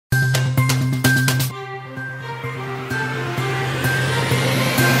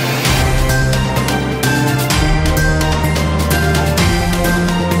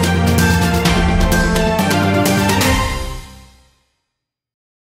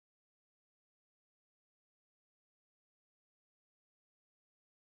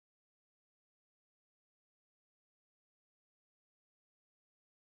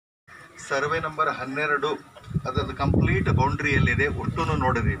Survey number 12 ಅದರದ್ದು complete ಬೌಂಡ್ರಿಯಲ್ಲಿದೆ, ಒಟ್ಟು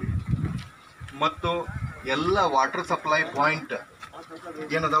ನೋಡಿದ್ದೀವಿ. ಮತ್ತು ಎಲ್ಲ ವಾಟರ್ ಸಪ್ಲೈ ಪಾಯಿಂಟ್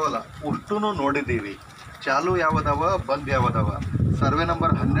ಏನದಾವಲ್ಲ ಒಟ್ಟು ನೋಡಿದ್ದೀವಿ. ಚಾಲು ಯಾವದವ, ಬಂದ್ ಯಾವದವ. ಸರ್ವೆ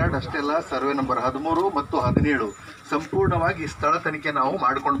ನಂಬರ್ 12 ಅಷ್ಟೇ ಅಲ್ಲ, ಸರ್ವೆ ನಂಬರ್ 13 ಮತ್ತು 17 ಸಂಪೂರ್ಣವಾಗಿ ಸ್ಥಳ ತನಿಖೆ ನಾವು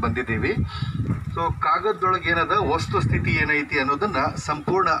ಮಾಡ್ಕೊಂಡು ಬಂದಿದ್ದೀವಿ. ಸೊ ಕಾಗದದೊಳಗೆ ಏನದ ವಸ್ತು ಸ್ಥಿತಿ ಏನೈತಿ ಅನ್ನೋದನ್ನು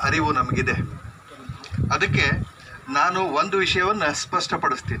ಸಂಪೂರ್ಣ ಅರಿವು ನಮಗಿದೆ. ಅದಕ್ಕೆ ನಾನು ಒಂದು ವಿಷಯವನ್ನು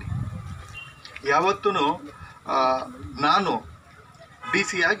ಸ್ಪಷ್ಟಪಡಿಸ್ತೀನಿ. ಯಾವತ್ತೂ ನಾನು ಡಿ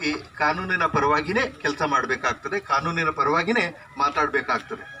ಸಿ ಆಗಿ ಕಾನೂನಿನ ಪರವಾಗಿಯೇ ಕೆಲಸ ಮಾಡಬೇಕಾಗ್ತದೆ, ಕಾನೂನಿನ ಪರವಾಗಿಯೇ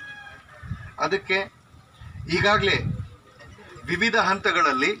ಮಾತಾಡಬೇಕಾಗ್ತದೆ. ಅದಕ್ಕೆ ಈಗಾಗಲೇ ವಿವಿಧ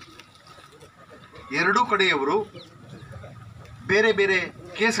ಹಂತಗಳಲ್ಲಿ ಎರಡೂ ಕಡೆಯವರು ಬೇರೆ ಬೇರೆ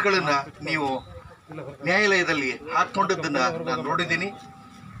ಕೇಸ್ಗಳನ್ನು ನೀವು ನ್ಯಾಯಾಲಯದಲ್ಲಿ ಹಾಕ್ಕೊಂಡದ್ದನ್ನು ನಾನು ನೋಡಿದ್ದೀನಿ.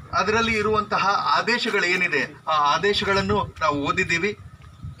 ಅದರಲ್ಲಿ ಇರುವಂತಹ ಆದೇಶಗಳೇನಿದೆ ಆ ಆದೇಶಗಳನ್ನು ನಾವು ಓದಿದ್ದೀವಿ.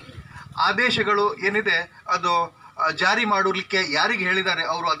 ಆದೇಶಗಳು ಏನಿದೆ ಅದು ಜಾರಿ ಮಾಡಲಿಕ್ಕೆ ಯಾರಿಗೆ ಹೇಳಿದ್ದಾರೆ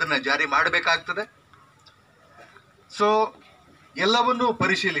ಅವರು ಅದನ್ನು ಜಾರಿ ಮಾಡಬೇಕಾಗ್ತದೆ. ಸೊ ಎಲ್ಲವನ್ನೂ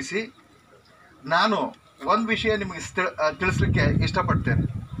ಪರಿಶೀಲಿಸಿ ನಾನು ಒಂದು ವಿಷಯ ನಿಮಗೆ ತಿಳಿಸ್ಲಿಕ್ಕೆ ಇಷ್ಟಪಡ್ತೇನೆ.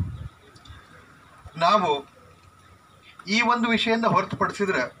 ನಾವು ಈ ಒಂದು ವಿಷಯನ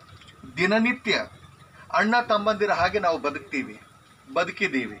ಹೊರತುಪಡಿಸಿದ್ರೆ ದಿನನಿತ್ಯ ಅಣ್ಣ ತಮ್ಮಂದಿರ ಹಾಗೆ ನಾವು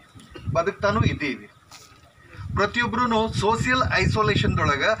ಬದುಕಿದ್ದೀವಿ, ಬದುಕ್ತಾನೂ ಇದ್ದೀವಿ. ಪ್ರತಿಯೊಬ್ಬರೂ ಸೋಷಿಯಲ್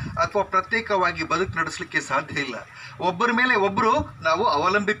ಐಸೋಲೇಷನ್ದೊಳಗೆ ಅಥವಾ ಪ್ರತ್ಯೇಕವಾಗಿ ಬದುಕು ನಡೆಸಲಿಕ್ಕೆ ಸಾಧ್ಯ ಇಲ್ಲ. ಒಬ್ಬರ ಮೇಲೆ ಒಬ್ಬರು ನಾವು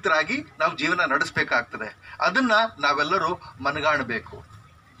ಅವಲಂಬಿತರಾಗಿ ನಾವು ಜೀವನ ನಡೆಸಬೇಕಾಗ್ತದೆ. ಅದನ್ನು ನಾವೆಲ್ಲರೂ ಮನಗಾಣಬೇಕು.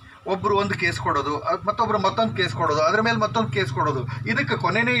 ಒಬ್ಬರು ಒಂದು ಕೇಸ್ ಕೊಡೋದು, ಮತ್ತೊಬ್ಬರು ಮತ್ತೊಂದು ಕೇಸ್ ಕೊಡೋದು, ಅದರ ಮೇಲೆ ಮತ್ತೊಂದು ಕೇಸ್ ಕೊಡೋದು, ಇದಕ್ಕೆ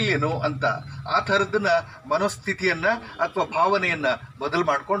ಕೊನೆನೇ ಇಲ್ಲೇನು ಅಂತ ಆ ಥರದನ್ನ ಮನೋಸ್ಥಿತಿಯನ್ನು ಅಥವಾ ಭಾವನೆಯನ್ನು ಬದಲು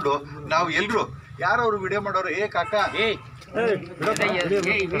ಮಾಡಿಕೊಂಡು ನಾವು ಎಲ್ಲರೂ ಯಾರವರು ವಿಡಿಯೋ ಮಾಡೋರು ಕಾಕ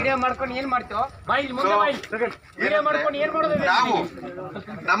ನಾವು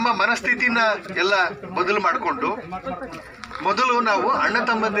ನಮ್ಮ ಮನಸ್ಥಿತಿನ ಎಲ್ಲ ಬದಲು ಮಾಡಿಕೊಂಡು ಮೊದಲು ನಾವು ಅಣ್ಣ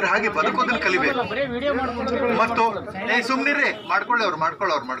ತಮ್ಮಂದಿರ ಹಾಗೆ ಬದುಕೋದನ್ನ ಕಲಿಬೇಕು. ಮತ್ತು ಸುಮ್ಮನಿರೇ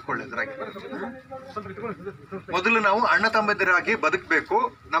ಮಾಡ್ಕೊಳ್ಳಿ ಅದ್ರಾಗೆ ಮೊದಲು ನಾವು ಅಣ್ಣ ತಮ್ಮಂದಿರ ಹಾಗೆ ಬದುಕಬೇಕು.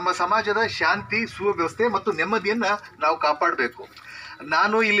 ನಮ್ಮ ಸಮಾಜದ ಶಾಂತಿ, ಸುವ್ಯವಸ್ಥೆ ಮತ್ತು ನೆಮ್ಮದಿಯನ್ನು ನಾವು ಕಾಪಾಡಬೇಕು.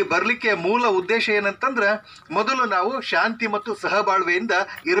 ನಾನು ಇಲ್ಲಿ ಬರಲಿಕ್ಕೆ ಮೂಲ ಉದ್ದೇಶ ಏನಂತಂದ್ರೆ ಮೊದಲು ನಾವು ಶಾಂತಿ ಮತ್ತು ಸಹಬಾಳ್ವೆಯಿಂದ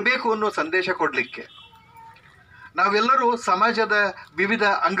ಇರಬೇಕು ಅನ್ನೋ ಸಂದೇಶ ಕೊಡಲಿಕ್ಕೆ. ನಾವೆಲ್ಲರೂ ಸಮಾಜದ ವಿವಿಧ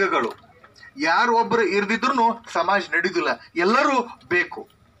ಅಂಗಗಳು, ಯಾರು ಒಬ್ಬರು ಇರ್ದಿದ್ರೂ ಸಮಾಜ ನಡೆಯೋದಿಲ್ಲ, ಎಲ್ಲರೂ ಬೇಕು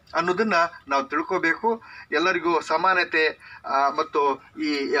ಅನ್ನೋದನ್ನು ನಾವು ತಿಳ್ಕೋಬೇಕು. ಎಲ್ಲರಿಗೂ ಸಮಾನತೆ ಮತ್ತು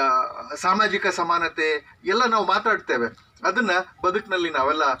ಈ ಸಾಮಾಜಿಕ ಸಮಾನತೆ ಎಲ್ಲ ನಾವು ಮಾತಾಡ್ತೇವೆ. ಅದನ್ನು ಬದುಕಿನಲ್ಲಿ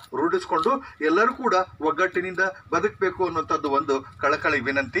ನಾವೆಲ್ಲ ರೂಢಿಸ್ಕೊಂಡು ಎಲ್ಲರೂ ಕೂಡ ಒಗ್ಗಟ್ಟಿನಿಂದ ಬದುಕಬೇಕು ಅನ್ನೋಂಥದ್ದು ಒಂದು ಕಳಕಳಿ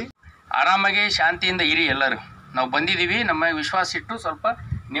ವಿನಂತಿ. ಆರಾಮಾಗಿ ಶಾಂತಿಯಿಂದ ಇರಿ. ಎಲ್ಲರೂ ನಾವು ಬಂದಿದ್ದೀವಿ, ನಮ್ಮ ವಿಶ್ವಾಸ ಇಟ್ಟು ಸ್ವಲ್ಪ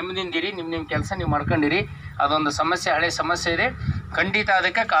ನೆಮ್ಮದಿಂದಿರಿ. ನಿಮ್ಮ ಕೆಲಸ ನೀವು ಮಾಡ್ಕೊಂಡಿರಿ. ಅದೊಂದು ಸಮಸ್ಯೆ, ಹಳೆ ಸಮಸ್ಯೆ ಇದೆ. ಖಂಡಿತ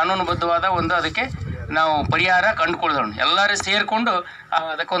ಅದಕ್ಕೆ ಕಾನೂನುಬದ್ಧವಾದ ಒಂದು ಅದಕ್ಕೆ ನಾವು ಪರಿಹಾರ ಕಂಡುಕೊಳ್ಳೋಣ. ಎಲ್ಲರೂ ಸೇರಿಕೊಂಡು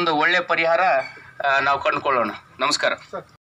ಅದಕ್ಕೊಂದು ಒಳ್ಳೆಯ ಪರಿಹಾರ ನಾವು ಕಂಡುಕೊಳ್ಳೋಣ. ನಮಸ್ಕಾರ.